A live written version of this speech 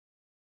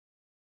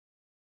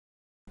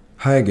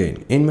Hi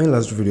again. In my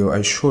last video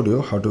I showed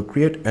you how to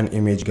create an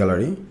image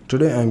gallery.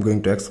 Today I am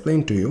going to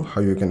explain to you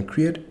how you can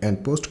create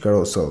and post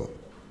carousel.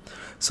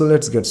 So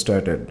let's get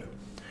started.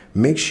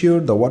 Make sure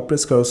the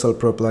WordPress Carousel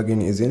Pro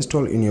plugin is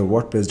installed in your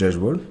WordPress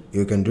dashboard.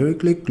 You can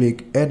directly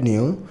click Add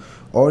New,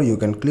 or you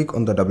can click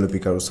on the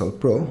WP Carousel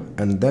Pro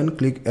and then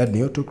click Add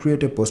New to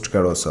create a post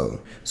carousel.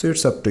 So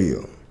it's up to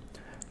you.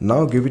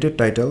 Now give it a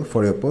title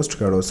for your post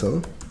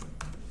carousel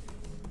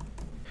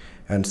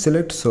and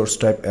select source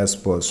type as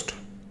post.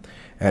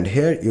 And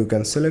here you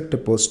can select a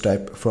post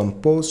type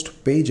from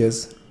post,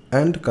 pages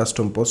and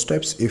custom post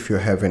types if you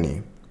have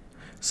any.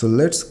 So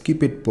let's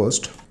keep it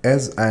post,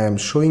 as I am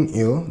showing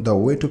you the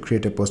way to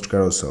create a post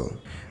carousel.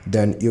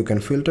 Then you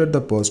can filter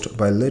the post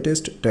by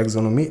latest,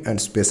 taxonomy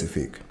and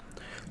specific.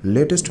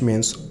 Latest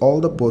means all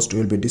the posts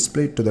will be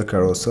displayed to the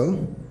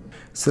carousel.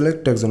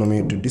 Select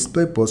taxonomy to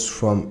display posts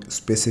from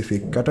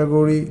specific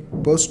category,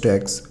 post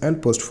tags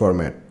and post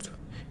format.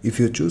 If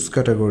you choose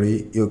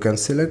category, you can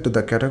select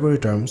the category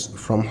terms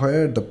from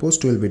where the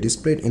post will be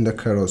displayed in the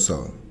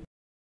carousel.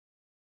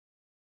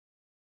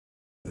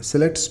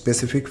 Select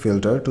specific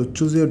filter to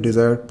choose your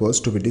desired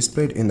post to be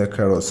displayed in the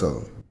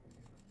carousel.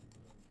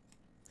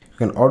 You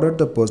can order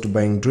the post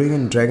by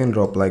doing drag and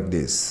drop like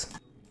this.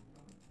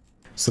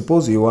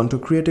 Suppose you want to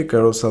create a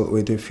carousel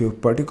with a few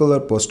particular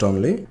posts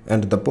only,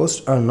 and the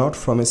posts are not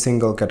from a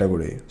single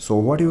category. So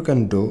what you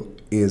can do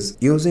is,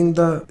 using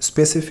the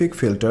specific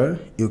filter,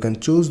 you can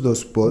choose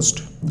those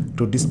posts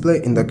to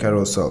display in the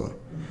carousel.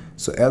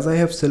 So as I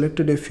have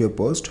selected a few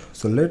posts,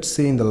 so let's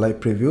see in the live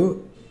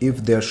preview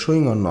if they are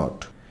showing or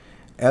not.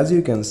 As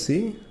you can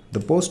see, the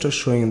posts are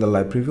showing in the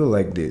live preview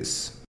like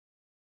this.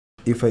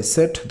 If I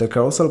set the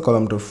carousel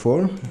column to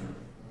 4,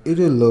 it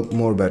will look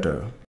more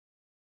better.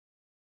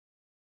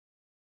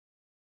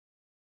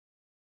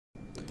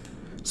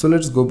 So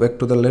let's go back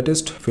to the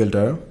latest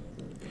filter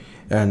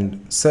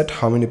and set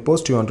how many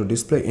posts you want to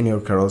display in your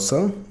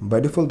carousel.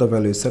 By default the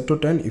value is set to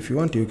 10. If you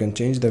want, you can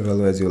change the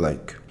value as you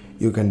like.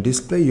 You can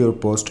display your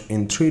post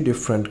in 3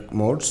 different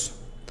modes.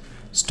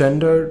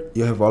 Standard,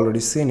 you have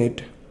already seen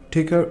it,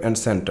 ticker and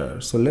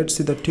center. So let's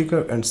see the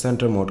ticker and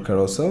center mode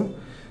carousel.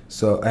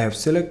 So I have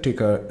select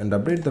ticker and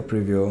update the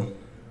preview,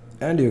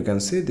 and you can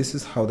see this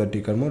is how the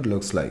ticker mode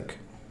looks like.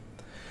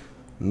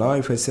 Now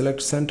if I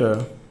select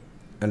center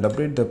and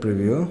update the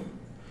preview,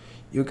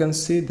 you can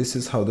see this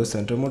is how the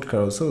center mode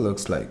carousel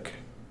looks like.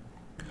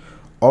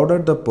 Order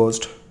the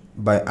post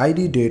by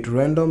ID, date,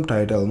 random,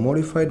 title,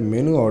 modified,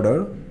 menu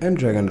order and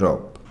drag and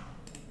drop.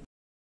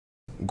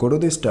 Go to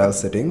the style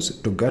settings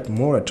to get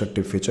more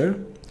attractive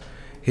feature.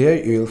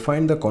 Here you will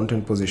find the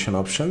content position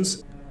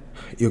options.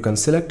 You can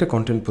select a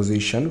content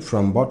position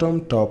from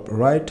bottom, top,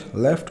 right,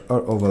 left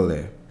or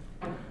overlay.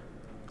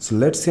 So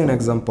let's see an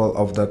example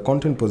of the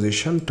content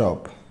position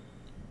top.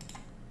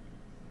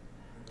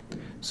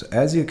 So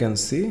as you can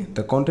see,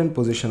 the content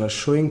position are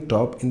showing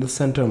top in the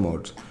center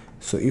mode.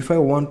 So if I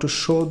want to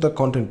show the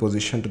content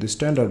position to the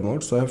standard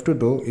mode, so I have to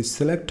do is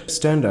select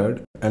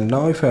standard, and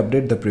now if I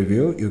update the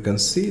preview, you can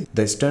see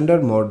the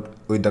standard mode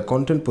with the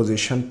content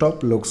position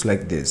top looks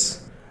like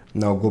this.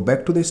 Now go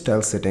back to the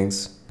style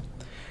settings,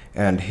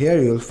 and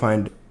here you will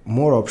find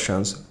more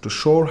options to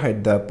show or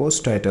hide the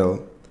post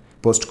title,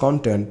 post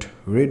content,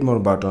 read more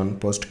button,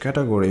 post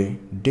category,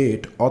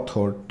 date,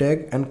 author,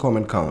 tag and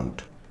comment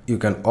count. You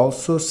can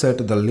also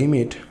set the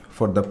limit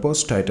for the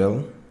post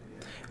title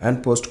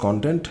and post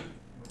content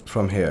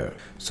from here.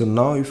 So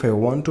now if I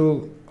want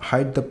to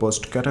hide the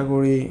post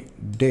category,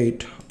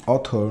 date,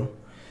 author,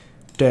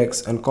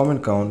 tags and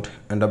comment count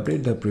and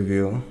update the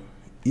preview,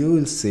 you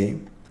will see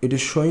it is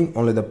showing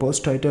only the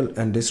post title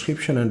and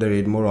description and the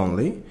read more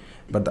only,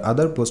 but the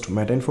other post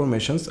meta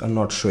informations are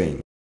not showing.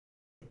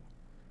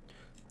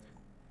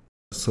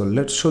 So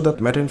let's show the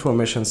meta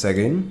informations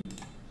again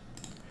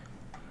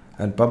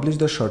and publish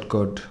the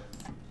shortcode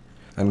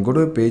and go to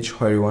a page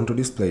where you want to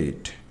display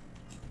it.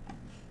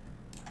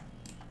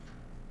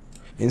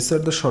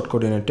 Insert the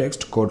shortcode in a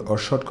text, code or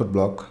shortcode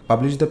block,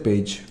 publish the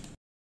page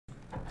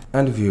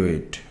and view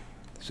it.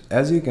 So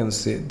as you can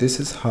see, this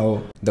is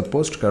how the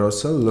post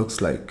carousel looks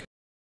like.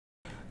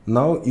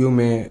 Now you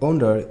may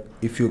wonder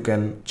if you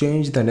can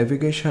change the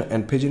navigation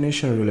and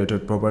pagination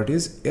related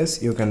properties.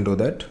 Yes, you can do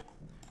that.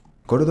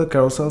 Go to the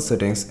carousel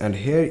settings, and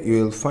here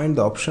you will find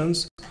the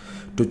options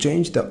to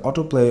change the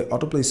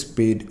autoplay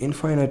speed,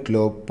 infinite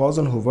loop, pause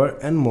and hover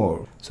and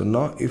more. So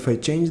now if I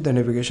change the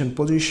navigation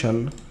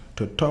position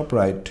to top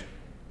right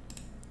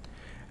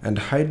and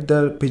hide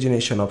the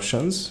pagination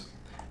options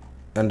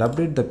and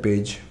update the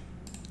page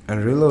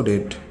and reload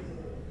it,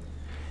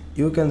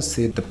 you can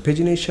see the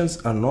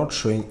paginations are not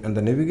showing and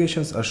the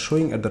navigations are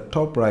showing at the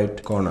top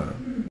right corner.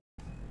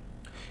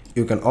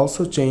 You can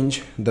also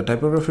change the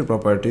typography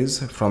properties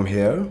from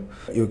here.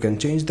 You can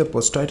change the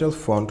post title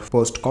font,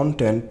 post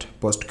content,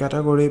 post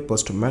category,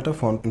 post meta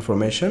font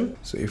information.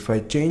 So if I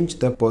change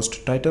the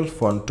post title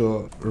font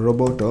to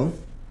Roboto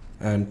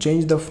and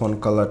change the font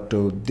color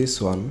to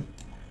this one,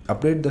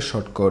 update the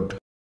shortcode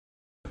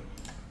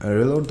and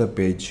reload the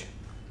page,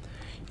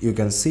 you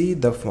can see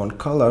the font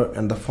color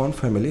and the font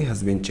family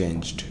has been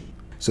changed.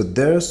 So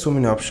there are so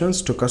many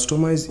options to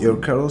customize your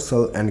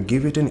carousel and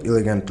give it an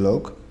elegant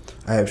look.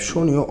 I have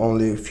shown you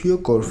only a few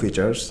core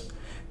features.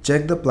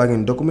 Check the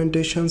plugin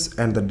documentations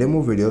and the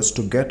demo videos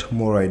to get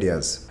more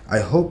ideas.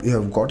 I hope you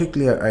have got a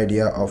clear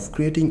idea of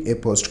creating a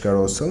post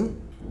carousel.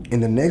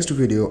 In the next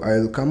video, I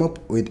will come up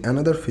with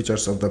another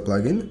features of the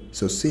plugin.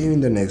 So see you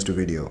in the next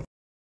video.